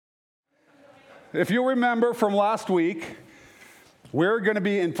if you'll remember from last week, we're going to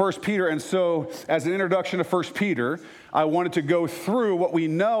be in 1 Peter, and so as an introduction to 1 Peter, I wanted to go through what we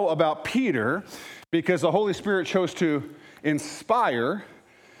know about Peter because the Holy Spirit chose to inspire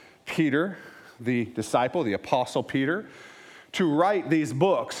Peter, the disciple, the apostle Peter, to write these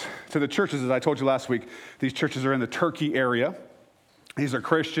books to the churches. As I told you last week, these churches are in the Turkey area. These are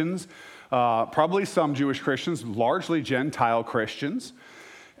Christians, probably some Jewish Christians, largely Gentile Christians.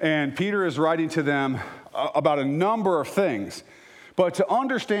 And Peter is writing to them about a number of things. But to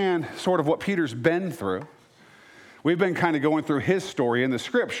understand sort of what Peter's been through, we've been kind of going through his story in the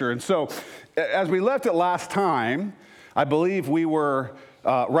scripture. And so as we left it last time, I believe we were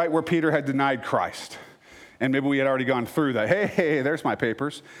right where Peter had denied Christ. And maybe we had already gone through that. Hey, there's my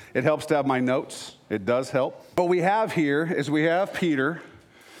papers. It helps to have my notes. It does help. What we have here is we have Peter.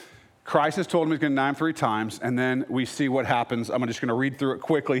 Christ has told him he's going to deny him 3 times, and then we see what happens. I'm just going to read through it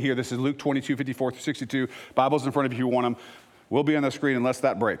quickly here. This is Luke 22, 54 through 62. Bible's in front of you if you want them. We'll be on the screen unless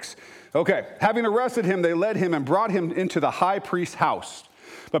that breaks. Okay, having arrested him, they led him and brought him into the high priest's house.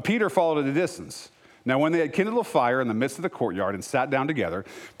 But Peter followed at a distance. Now, when they had kindled a fire in the midst of the courtyard and sat down together,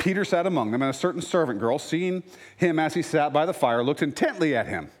 Peter sat among them, and a certain servant girl, seeing him as he sat by the fire, looked intently at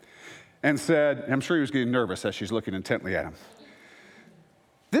him and said, I'm sure he was getting nervous as she's looking intently at him.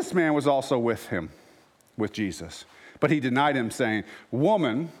 This man was also with him, with Jesus. But he denied him, saying,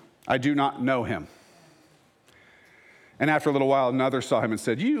 Woman, I do not know him. And after a little while, another saw him and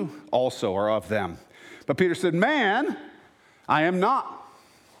said, You also are of them. But Peter said, Man, I am not.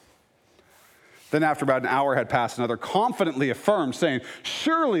 Then after about an hour had passed, another confidently affirmed, saying,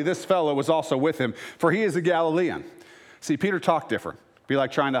 Surely this fellow was also with him, for he is a Galilean. See, Peter talked different. It'd be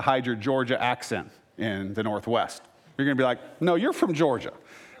like trying to hide your Georgia accent in the Northwest. You're going to be like, no, you're from Georgia,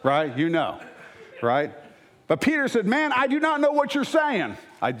 right? You know, right? But Peter said, Man, I do not know what you're saying.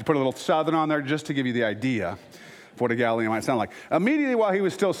 I put a little southern on there just to give you the idea of what a Galilean might sound like. Immediately while he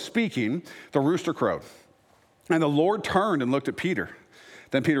was still speaking, the rooster crowed. And the Lord turned and looked at Peter.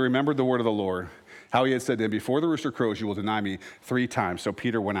 Then Peter remembered the word of the Lord, how he had said to him, Before the rooster crows, you will deny me 3 times. So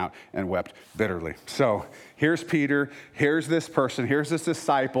Peter went out and wept bitterly. So here's Peter, here's this person, here's this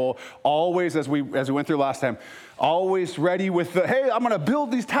disciple, always, as we went through last time, always ready with the, hey, I'm going to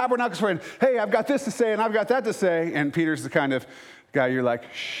build these tabernacles for him. Hey, I've got this to say and I've got that to say. And Peter's the kind of guy you're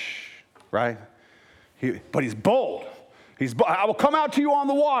like, shh, right? But he's bold. I will come out to you on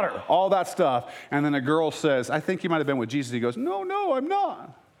the water, all that stuff. And then a girl says, I think you might have been with Jesus. He goes, No, I'm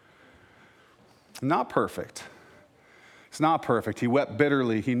not. Not perfect. It's not perfect. He wept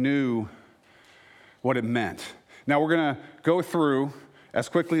bitterly. He knew what it meant. Now we're going to go through as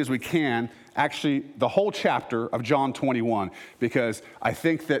quickly as we can, actually the whole chapter of John 21, because I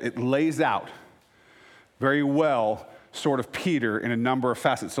think that it lays out very well sort of Peter in a number of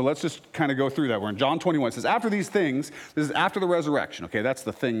facets. So let's just kind of go through that. We're in John 21. It says, after these things, this is after the resurrection. Okay, that's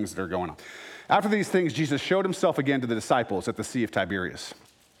the things that are going on. After these things, Jesus showed himself again to the disciples at the Sea of Tiberias.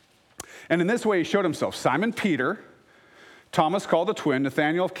 And in this way, he showed himself. Simon Peter, Thomas called the twin,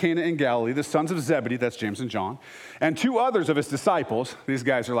 Nathanael of Cana in Galilee, the sons of Zebedee, that's James and John, and 2 others of his disciples. These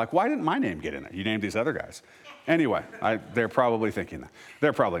guys are like, why didn't my name get in there? You named these other guys. Anyway, they're probably thinking that.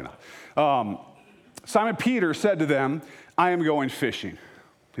 They're probably not. Simon Peter said to them, I am going fishing.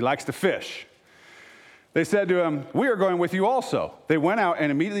 He likes to fish. They said to him, we are going with you also. They went out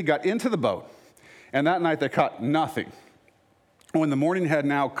and immediately got into the boat. And that night they caught nothing. When the morning had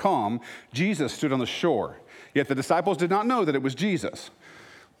now come, Jesus stood on the shore. Yet the disciples did not know that it was Jesus.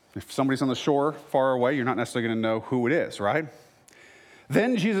 If somebody's on the shore far away, you're not necessarily going to know who it is, right?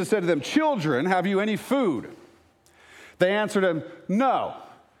 Then Jesus said to them, Children, have you any food? They answered him, No,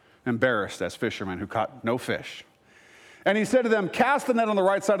 embarrassed as fishermen who caught no fish. And he said to them, Cast the net on the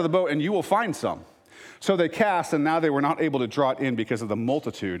right side of the boat, and you will find some. So they cast, and now they were not able to draw it in because of the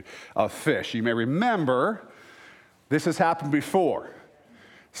multitude of fish. You may remember, this has happened before.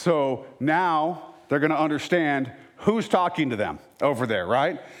 So now they're going to understand who's talking to them over there,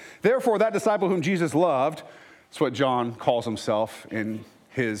 right? Therefore, that disciple whom Jesus loved, that's what John calls himself in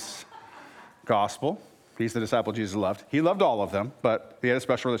his gospel. He's the disciple Jesus loved. He loved all of them, but he had a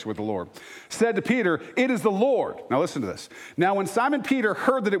special relationship with the Lord. Said to Peter, It is the Lord. Now listen to this. Now when Simon Peter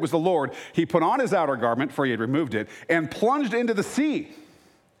heard that it was the Lord, he put on his outer garment, for he had removed it, and plunged into the sea.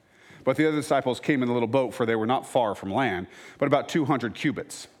 But the other disciples came in the little boat, for they were not far from land, but about 200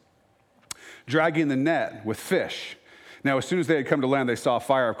 cubits, dragging the net with fish. Now as soon as they had come to land, they saw a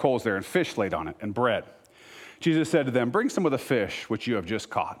fire of coals there, and fish laid on it, and bread. Jesus said to them, Bring some of the fish which you have just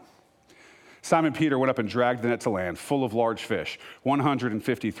caught. Simon Peter went up and dragged the net to land, full of large fish,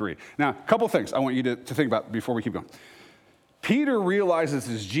 153. Now, a couple things I want you to think about before we keep going. Peter realizes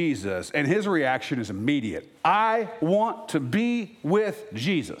it's Jesus, and his reaction is immediate. I want to be with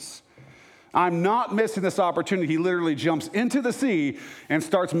Jesus. I'm not missing this opportunity. He literally jumps into the sea and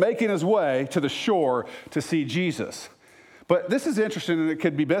starts making his way to the shore to see Jesus. But this is interesting, and it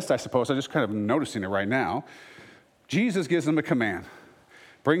could be best, I suppose. I'm just kind of noticing it right now. Jesus gives him a command.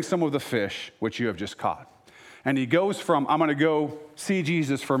 Bring some of the fish which you have just caught. And he goes from, I'm going to go see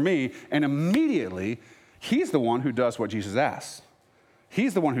Jesus for me, and immediately he's the one who does what Jesus asks.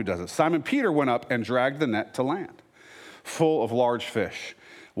 He's the one who does it. Simon Peter went up and dragged the net to land, full of large fish,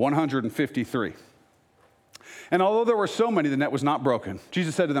 153. And although there were so many, the net was not broken.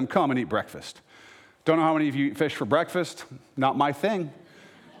 Jesus said to them, come and eat breakfast. Don't know how many of you eat fish for breakfast. Not my thing.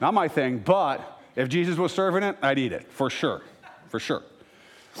 Not my thing. But if Jesus was serving it, I'd eat it, for sure. For sure.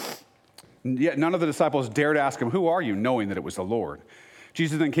 Yet none of the disciples dared ask him, who are you, knowing that it was the Lord?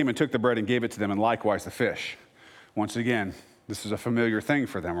 Jesus then came and took the bread and gave it to them, and likewise the fish. Once again, this is a familiar thing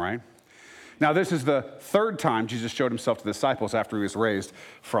for them, right? Now, this is the third time Jesus showed himself to the disciples after he was raised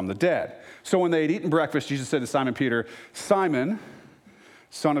from the dead. So when they had eaten breakfast, Jesus said to Simon Peter, Simon,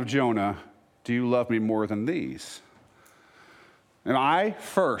 son of Jonah, do you love me more than these? Am I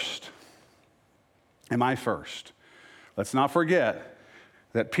first? Let's not forget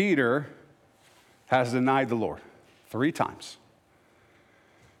that Peter has denied the Lord 3 times.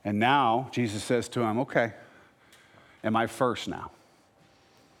 And now Jesus says to him, okay, am I first now?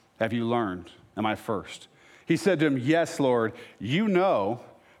 Have you learned? Am I first? He said to him, yes, Lord, you know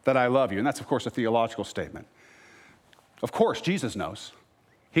that I love you. And that's, of course, a theological statement. Of course, Jesus knows.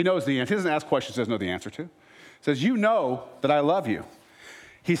 He knows the answer. He doesn't ask questions he doesn't know the answer to. He says, you know that I love you.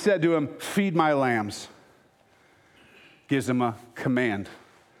 He said to him, feed my lambs. Gives him a command.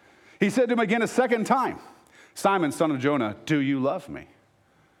 He said to him again a second time, Simon, son of Jonah, do you love me?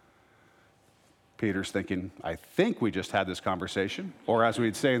 Peter's thinking, I think we just had this conversation. Or as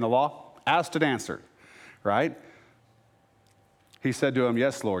we'd say in the law, asked and answered, right? He said to him,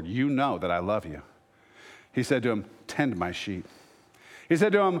 yes, Lord, you know that I love you. He said to him, tend my sheep. He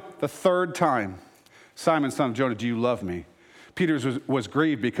said to him the third time, Simon, son of Jonah, do you love me? Peter was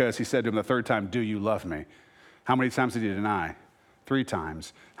grieved because he said to him the third time, do you love me? How many times did he deny? 3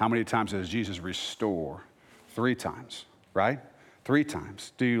 times. How many times does Jesus restore? 3 times, right? 3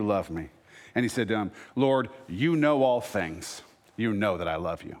 times. Do you love me? And he said to him, Lord, you know all things. You know that I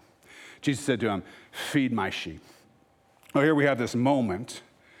love you. Jesus said to him, feed my sheep. Well, here we have this moment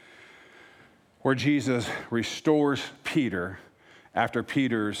where Jesus restores Peter after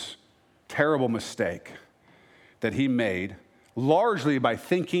Peter's terrible mistake that he made, largely by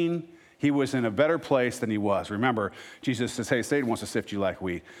thinking he was in a better place than he was. Remember, Jesus says, hey, Satan wants to sift you like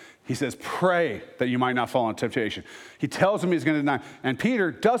wheat. He says, pray that you might not fall into temptation. He tells him he's going to deny. And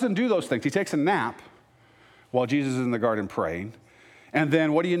Peter doesn't do those things. He takes a nap while Jesus is in the garden praying. And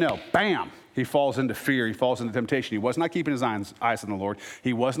then what do you know? Bam! He falls into fear. He falls into temptation. He was not keeping his eyes on the Lord.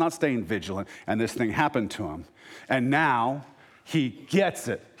 He was not staying vigilant. And this thing happened to him. And now he gets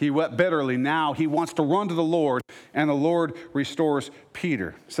it. He wept bitterly. Now he wants to run to the Lord, and the Lord restores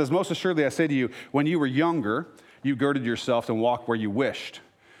Peter. He says, most assuredly I say to you, when you were younger, you girded yourself and walked where you wished.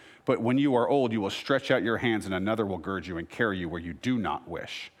 But when you are old, you will stretch out your hands, and another will gird you and carry you where you do not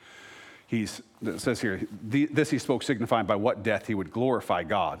wish. It says here, this he spoke signifying by what death he would glorify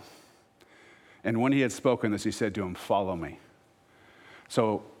God. And when he had spoken this, he said to him, follow me.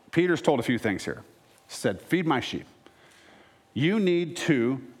 So Peter's told a few things here. He said, feed my sheep. You need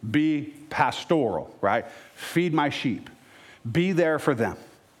to be pastoral, right? Feed my sheep. Be there for them.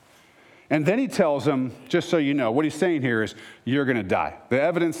 And then he tells them, just so you know, what he's saying here is, you're going to die. The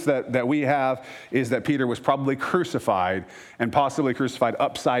evidence that we have is that Peter was probably crucified, and possibly crucified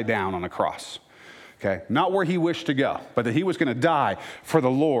upside down on a cross. Okay? Not where he wished to go, but that he was going to die for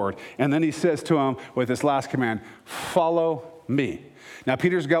the Lord. And then he says to him with this last command, follow me. Now,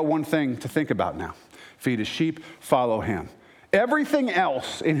 Peter's got one thing to think about now. Feed his sheep, follow him. Everything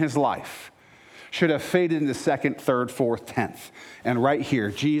else in his life should have faded into 2nd, 3rd, 4th, 10th. And right here,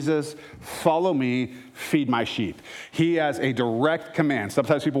 Jesus, follow me, feed my sheep. He has a direct command.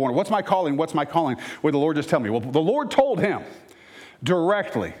 Sometimes people wonder, what's my calling? What's my calling? Well, the Lord just tell me. Well, the Lord told him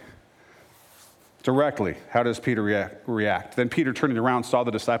directly. How does Peter react? Then Peter, turning around, saw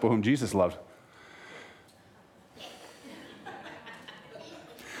the disciple whom Jesus loved.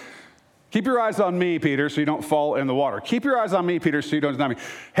 Keep your eyes on me, Peter, so you don't fall in the water. Keep your eyes on me, Peter, so you don't deny me.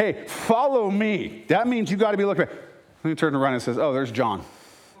 Hey, follow me. That means you got to be looking back. Then he turned around and says, oh, there's John,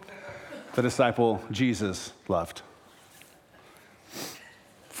 the disciple Jesus loved.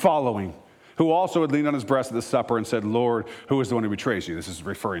 Following. who also had leaned on his breast at the supper and said, Lord, who is the one who betrays you? This is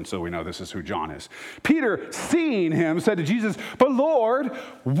referring, so we know this is who John is. Peter, seeing him, said to Jesus, but Lord,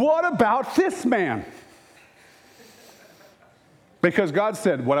 what about this man? Because God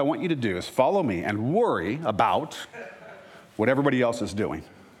said, what I want you to do is follow me and worry about what everybody else is doing,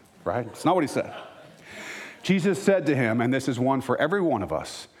 right? It's not what he said. Jesus said to him, and this is one for every one of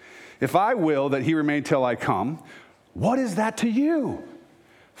us, if I will that he remain till I come, what is that to you?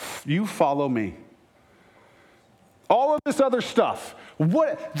 You follow me. All of this other stuff,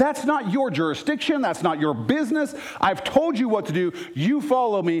 that's not your jurisdiction. That's not your business. I've told you what to do. You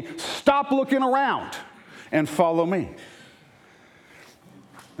follow me. Stop looking around and follow me.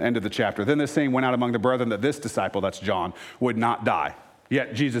 End of the chapter. Then this saying went out among the brethren that this disciple, that's John, would not die.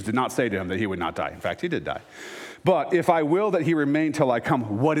 Yet Jesus did not say to him that he would not die. In fact, he did die. But if I will that he remain till I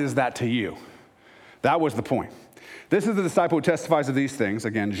come, what is that to you? That was the point. This is the disciple who testifies of these things,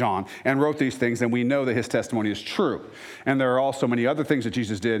 again, John, and wrote these things, and we know that his testimony is true. And there are also many other things that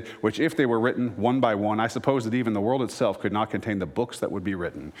Jesus did, which if they were written one by one, I suppose that even the world itself could not contain the books that would be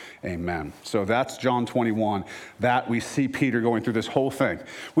written. Amen. So that's John 21, that we see Peter going through this whole thing.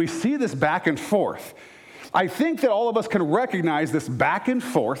 We see this back and forth. I think that all of us can recognize this back and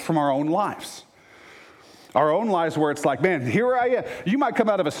forth from our own lives. Our own lives where it's like, man, here I am. You might come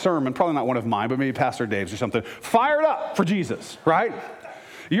out of a sermon, probably not one of mine, but maybe Pastor Dave's or something, fired up for Jesus, right?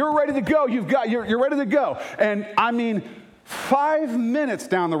 You're ready to go. You're ready to go. And I mean, 5 minutes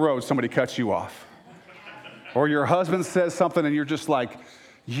down the road, somebody cuts you off. Or your husband says something and you're just like,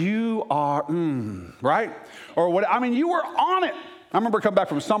 you are, right? Or what? I mean, you were on it. I remember coming back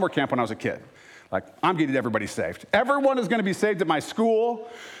from summer camp when I was a kid. Like, I'm getting everybody saved. Everyone is going to be saved at my school.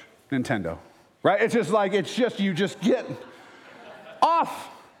 Nintendo. Right? It's just you just get off,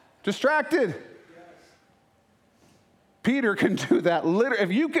 distracted. Peter can do that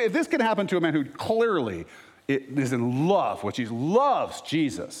literally. If this can happen to a man who clearly is in love, which he loves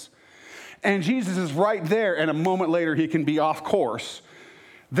Jesus, and Jesus is right there, and a moment later he can be off course,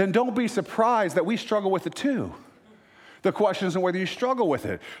 then don't be surprised that we struggle with it too. The question isn't whether you struggle with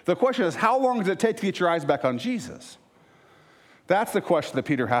it. The question is, how long does it take to get your eyes back on Jesus? That's the question that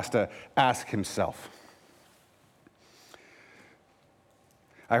Peter has to ask himself.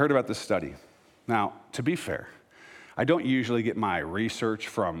 I heard about this study. Now, to be fair, I don't usually get my research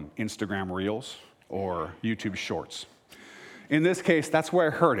from Instagram Reels or YouTube Shorts. In this case, that's where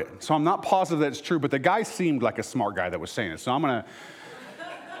I heard it. So I'm not positive that it's true, but the guy seemed like a smart guy that was saying it. So I'm going to,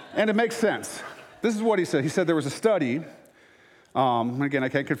 and it makes sense. This is what he said. He said there was a study, again, I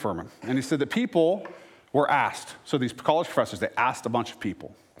can't confirm it, and he said that people were asked, so these college professors, they asked a bunch of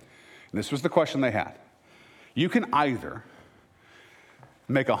people, and this was the question they had. You can either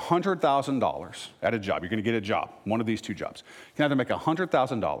make $100,000 at a job. You're going to get a job, one of these two jobs. You can either make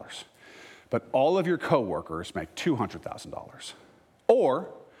 $100,000, but all of your coworkers make $200,000. Or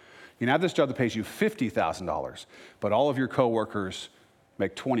you can have this job that pays you $50,000, but all of your coworkers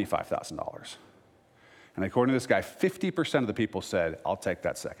make $25,000. And according to this guy, 50% of the people said, I'll take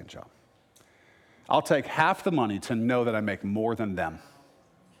that second job. I'll take half the money to know that I make more than them.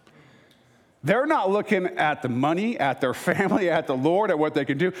 They're not looking at the money, at their family, at the Lord, at what they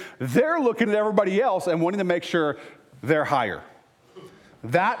can do. They're looking at everybody else and wanting to make sure they're higher.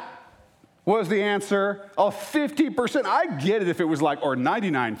 That was the answer of 50%. I get it if it was like, or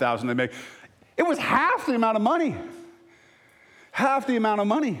 99,000 they make. It was half the amount of money. Half the amount of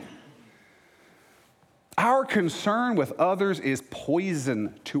money. Our concern with others is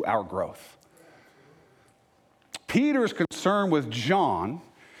poison to our growth. Peter's concern with John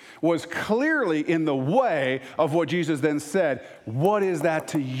was clearly in the way of what Jesus then said. What is that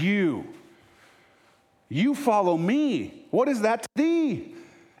to you? You follow me. What is that to thee?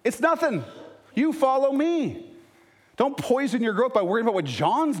 It's nothing. You follow me. Don't poison your growth by worrying about what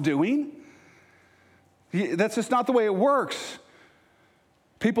John's doing. That's just not the way it works.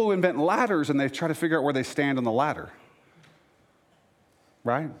 People invent ladders and they try to figure out where they stand on the ladder.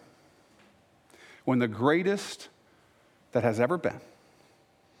 Right? When the greatest that has ever been,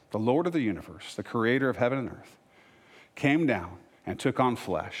 the Lord of the universe, the creator of heaven and earth, came down and took on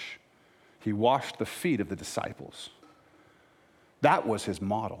flesh, he washed the feet of the disciples. That was his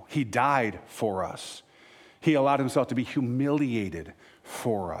model. He died for us. He allowed himself to be humiliated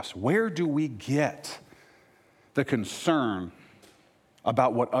for us. Where do we get the concern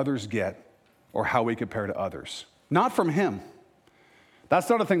about what others get or how we compare to others? Not from him. That's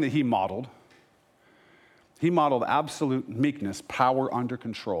not a thing that he modeled. He modeled absolute meekness, power under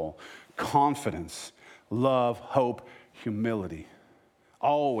control, confidence, love, hope, humility,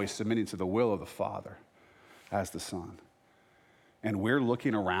 always submitting to the will of the Father as the Son. And we're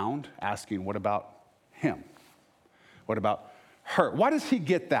looking around asking, what about him? What about her? Why does he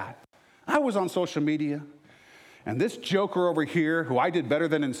get that? I was on social media, and this joker over here, who I did better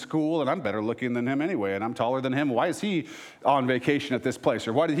than in school, and I'm better looking than him anyway, and I'm taller than him. Why is he on vacation at this place?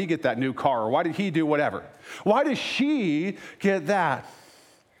 Or why did he get that new car? Or why did he do whatever? Why does she get that?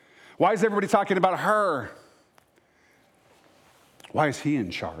 Why is everybody talking about her? Why is he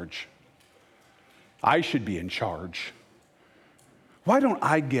in charge? I should be in charge. Why don't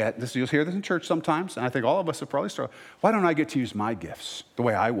I get, you'll hear this in church sometimes, and I think all of us have probably struggled. Why don't I get to use my gifts the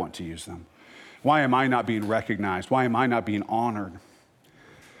way I want to use them? Why am I not being recognized? Why am I not being honored?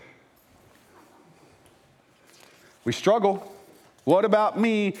 We struggle. What about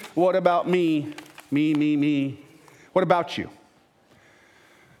me? What about me? Me. What about you?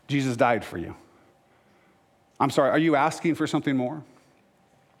 Jesus died for you. I'm sorry, are you asking for something more?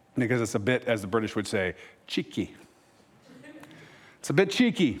 Because it's a bit, as the British would say, cheeky. It's a bit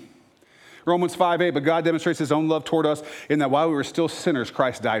cheeky. Romans 5:8, but God demonstrates his own love toward us in that while we were still sinners,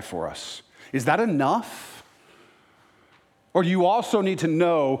 Christ died for us. Is that enough? Or do you also need to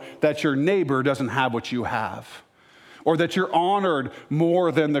know that your neighbor doesn't have what you have? Or that you're honored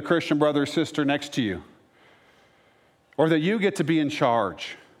more than the Christian brother or sister next to you? Or that you get to be in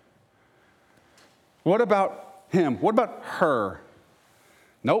charge? What about him? What about her?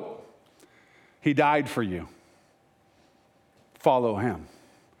 Nope. He died for you. Follow him.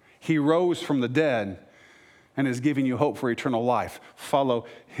 He rose from the dead and is giving you hope for eternal life. Follow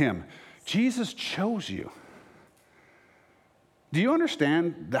him. Jesus chose you. Do you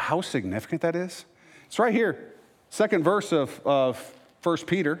understand how significant that is? It's right here. Second verse of 1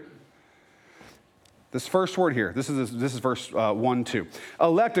 Peter. This first word here, this is verse 1, 2.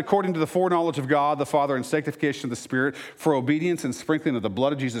 Elect according to the foreknowledge of God the Father and sanctification of the Spirit for obedience and sprinkling of the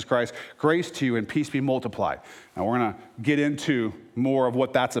blood of Jesus Christ, grace to you and peace be multiplied. Now we're going to get into more of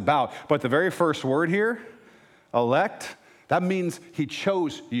what that's about. But the very first word here, elect, that means he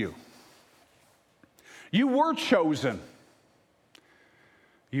chose you. You were chosen.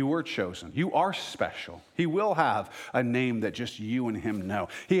 You were chosen. You are special. He will have a name that just you and him know.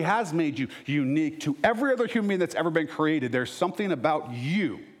 He has made you unique to every other human being that's ever been created. There's something about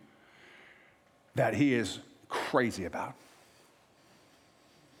you that he is crazy about.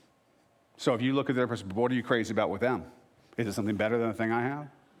 So if you look at their person, what are you crazy about with them? Is it something better than the thing I have?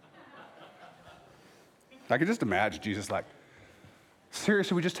 I can just imagine Jesus like,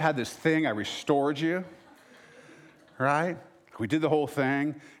 seriously, we just had this thing. I restored you, right? We did the whole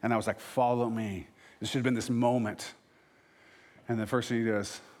thing, and I was like, follow me. This should have been this moment. And the first thing he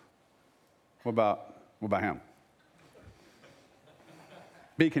does, what about him?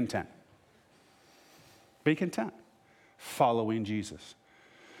 Be content. Be content. Following Jesus.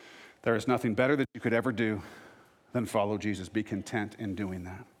 There is nothing better that you could ever do than follow Jesus. Be content in doing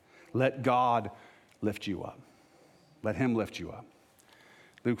that. Let God lift you up. Let him lift you up.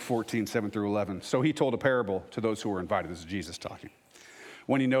 Luke 14, 7 through 11. So he told a parable to those who were invited. This is Jesus talking.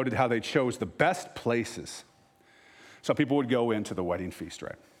 When he noted how they chose the best places. So people would go into the wedding feast,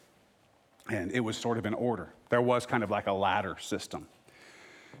 right? And it was sort of in order. There was kind of like a ladder system,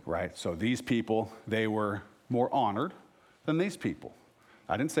 right? So these people, they were more honored than these people.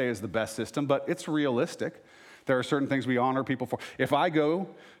 I didn't say it's the best system, but it's realistic. There are certain things we honor people for. If I go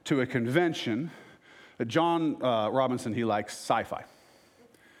to a convention, John Robinson, he likes sci-fi.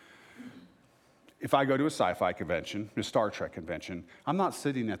 If I go to a sci-fi convention, a Star Trek convention, I'm not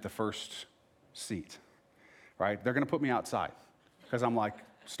sitting at the first seat, right? They're going to put me outside because I'm like,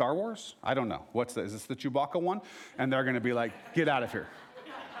 Star Wars? I don't know. Is this the Chewbacca one? And they're going to be like, get out of here.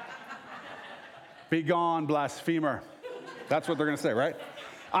 Be gone, blasphemer. That's what they're going to say, right?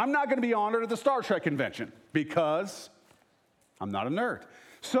 I'm not going to be honored at the Star Trek convention because I'm not a nerd.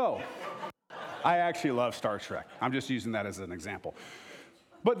 So I actually love Star Trek. I'm just using that as an example.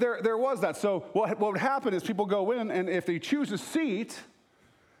 But there was that. So what would happen is people go in, and if they choose a seat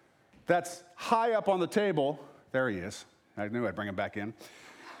that's high up on the table, there he is. I knew I'd bring him back in.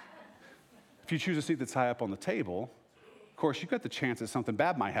 If you choose a seat that's high up on the table, of course, you've got the chance that something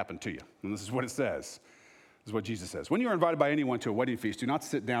bad might happen to you. And this is what it says. This is what Jesus says. When you are invited by anyone to a wedding feast, do not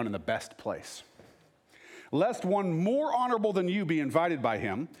sit down in the best place, lest one more honorable than you be invited by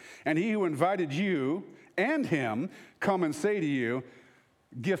him, and he who invited you and him come and say to you,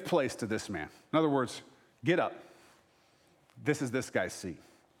 give place to this man. In other words, get up. This is this guy's seat.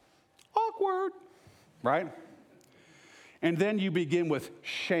 Awkward, right? And then you begin with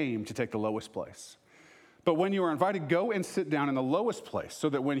shame to take the lowest place. But when you are invited, go and sit down in the lowest place, so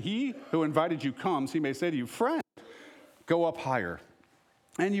that when he who invited you comes, he may say to you, friend, go up higher.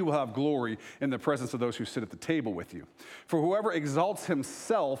 and you will have glory in the presence of those who sit at the table with you. For whoever exalts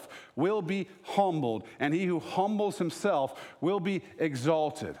himself will be humbled, and he who humbles himself will be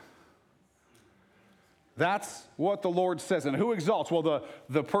exalted. That's what the Lord says. And who exalts? Well,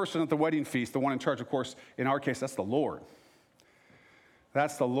 the person at the wedding feast, the one in charge, of course, in our case, that's the Lord.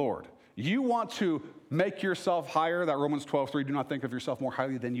 That's the Lord. You want to make yourself higher, that Romans 12:3, do not think of yourself more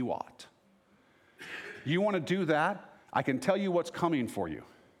highly than you ought. You want to do that? I can tell you what's coming for you.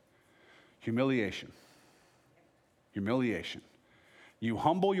 Humiliation. Humiliation. You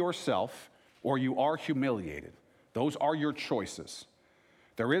humble yourself or you are humiliated. Those are your choices.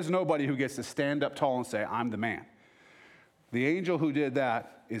 There is nobody who gets to stand up tall and say, I'm the man. The angel who did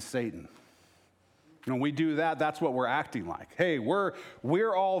that is Satan. When we do that, that's what we're acting like. Hey, we're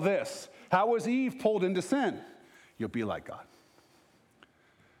all this. How was Eve pulled into sin? You'll be like God.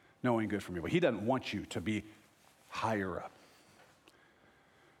 Knowing good from evil. He doesn't want you to be higher up.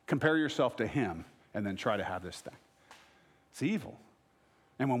 Compare yourself to him and then try to have this thing. It's evil.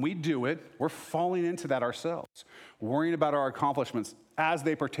 And when we do it, we're falling into that ourselves, worrying about our accomplishments as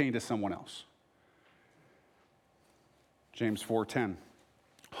they pertain to someone else. James 4:10,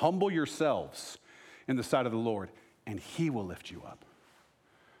 humble yourselves in the sight of the Lord, and he will lift you up.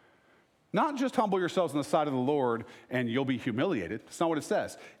 Not just humble yourselves in the sight of the Lord and you'll be humiliated. That's not what it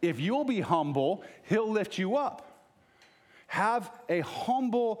says. If you'll be humble, he'll lift you up. Have a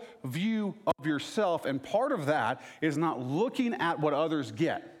humble view of yourself, and part of that is not looking at what others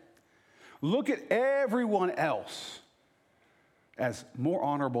get. Look at everyone else as more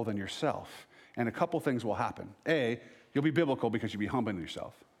honorable than yourself, and a couple things will happen. A, you'll be biblical because you'll be humbling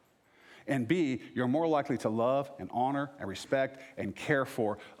yourself. And B, you're more likely to love and honor and respect and care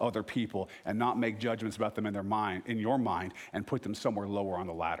for other people and not make judgments about them in your mind, and put them somewhere lower on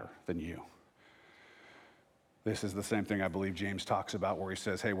the ladder than you. This is the same thing I believe James talks about, where he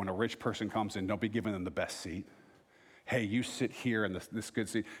says, hey, when a rich person comes in, don't be giving them the best seat. Hey, you sit here in this good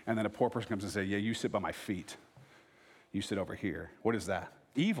seat. And then a poor person comes and says, yeah, you sit by my feet. You sit over here. What is that?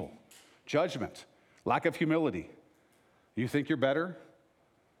 Evil, judgment, lack of humility. You think you're better?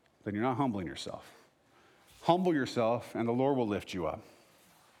 Then you're not humbling yourself. Humble yourself, and the Lord will lift you up.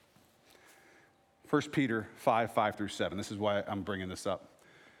 1 Peter 5:5-7. This is why I'm bringing this up.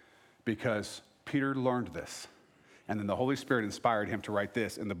 Because Peter learned this. And then the Holy Spirit inspired him to write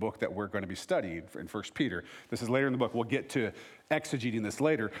this in the book that we're going to be studying in 1 Peter. This is later in the book. We'll get to exegeting this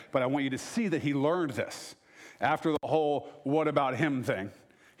later. But I want you to see that he learned this. After the whole what about him thing,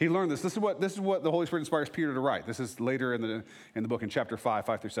 he learned this. This is what the Holy Spirit inspires Peter to write. This is later in the book in chapter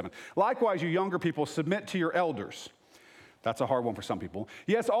 5:5-7. Likewise, you younger people, submit to your elders. That's a hard one for some people.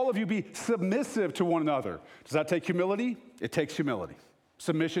 Yes, all of you be submissive to one another. Does that take humility? It takes humility.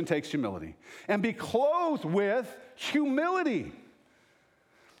 Submission takes humility. And be clothed with humility.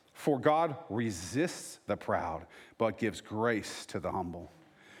 For God resists the proud, but gives grace to the humble.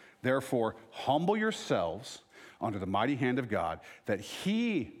 Therefore, humble yourselves under the mighty hand of God, that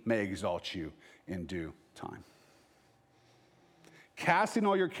he may exalt you in due time. Casting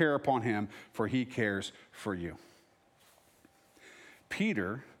all your care upon him, for he cares for you.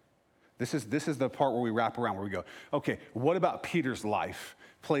 Peter, this is the part where we wrap around, where we go, okay, what about Peter's life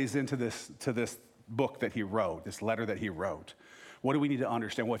plays into this book that he wrote, this letter that he wrote? What do we need to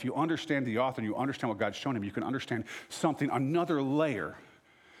understand? Well, if you understand the author and you understand what God's shown him, you can understand something, another layer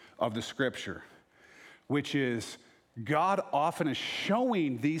of the scripture, which is God often is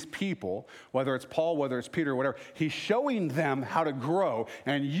showing these people, whether it's Paul, whether it's Peter, whatever, he's showing them how to grow,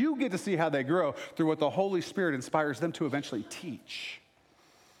 and you get to see how they grow through what the Holy Spirit inspires them to eventually teach.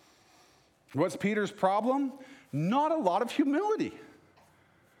 What's Peter's problem? Not a lot of humility.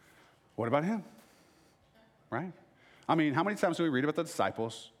 What about him? Right? I mean, how many times do we read about the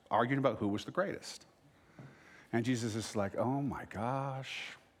disciples arguing about who was the greatest? And Jesus is like, oh my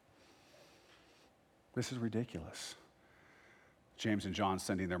gosh, this is ridiculous. James and John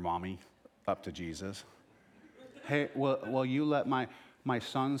sending their mommy up to Jesus. Hey, will you let my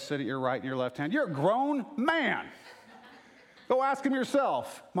son sit at your right and your left hand? You're a grown man. Go ask him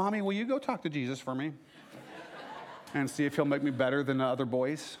yourself. Mommy, will you go talk to Jesus for me? And see if he'll make me better than the other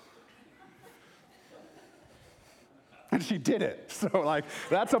boys? And she did it. So,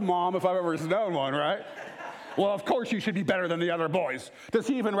 that's a mom if I've ever known one, right? Well, of course you should be better than the other boys. Does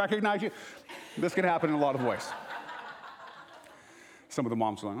he even recognize you? This can happen in a lot of ways. Some of the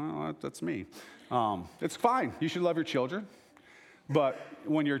moms are like, oh, that's me. It's fine. You should love your children. But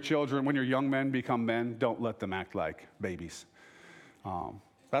when your young men become men, don't let them act like babies.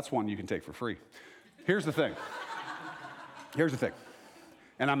 That's one you can take for free. Here's the thing.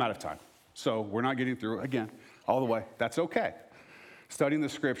 And I'm out of time. So we're not getting through, again, all the way. That's okay. Studying the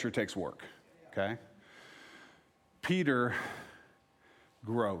scripture takes work, okay? Peter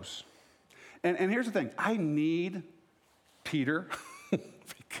grows. And here's the thing. I need Peter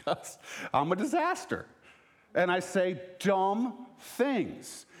because I'm a disaster. And I say dumb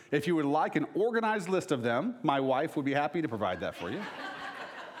things. If you would like an organized list of them, my wife would be happy to provide that for you.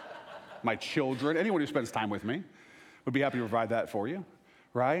 My children, anyone who spends time with me would be happy to provide that for you,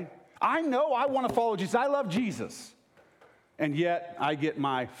 right? I know I want to follow Jesus. I love Jesus. And yet I get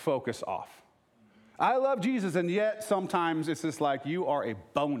my focus off. I love Jesus, and yet sometimes it's just like, you are a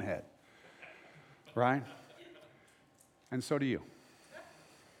bonehead, right? And so do you.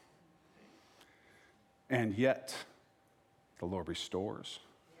 And yet the Lord restores,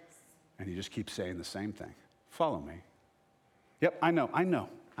 and he just keeps saying the same thing. Follow me. Yep, I know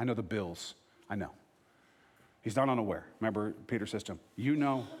the bills. I know. He's not unaware. Remember, Peter says to him, you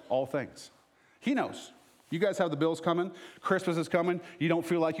know all things. He knows. You guys have the bills coming. Christmas is coming. You don't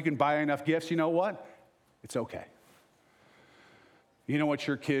feel like you can buy enough gifts. You know what? It's okay. You know what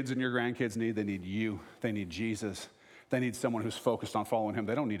your kids and your grandkids need? They need you. They need Jesus. They need someone who's focused on following him.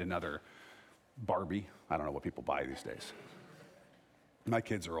 They don't need another Barbie. I don't know what people buy these days. My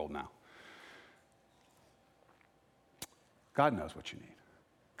kids are old now. God knows what you need.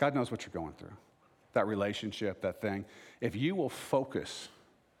 God knows what you're going through. That relationship, that thing. If you will focus,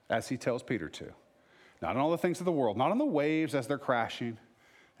 as he tells Peter to, not on all the things of the world, not on the waves as they're crashing,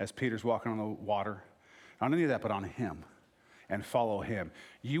 as Peter's walking on the water, not on any of that, but on him, and follow him,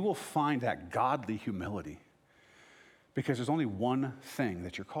 you will find that godly humility, because there's only one thing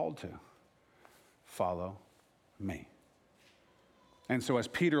that you're called to. Follow me. And so as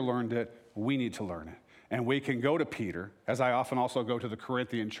Peter learned it, we need to learn it. And we can go to Peter, as I often also go to the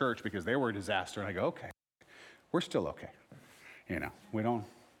Corinthian church, because they were a disaster, and I go, okay, we're still okay. You know, we don't,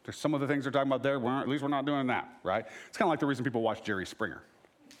 there's some of the things they're talking about there, at least we're not doing that, right? It's kind of like the reason people watch Jerry Springer,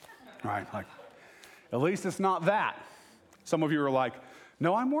 right? Like, at least it's not that. Some of you are like,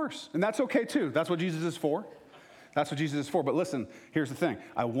 no, I'm worse. And that's okay too. That's what Jesus is for. That's what Jesus is for. But listen, here's the thing.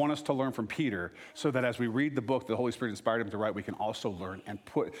 I want us to learn from Peter so that as we read the book the Holy Spirit inspired him to write, we can also learn and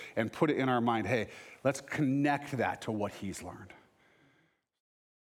put it in our mind, hey, let's connect that to what he's learned.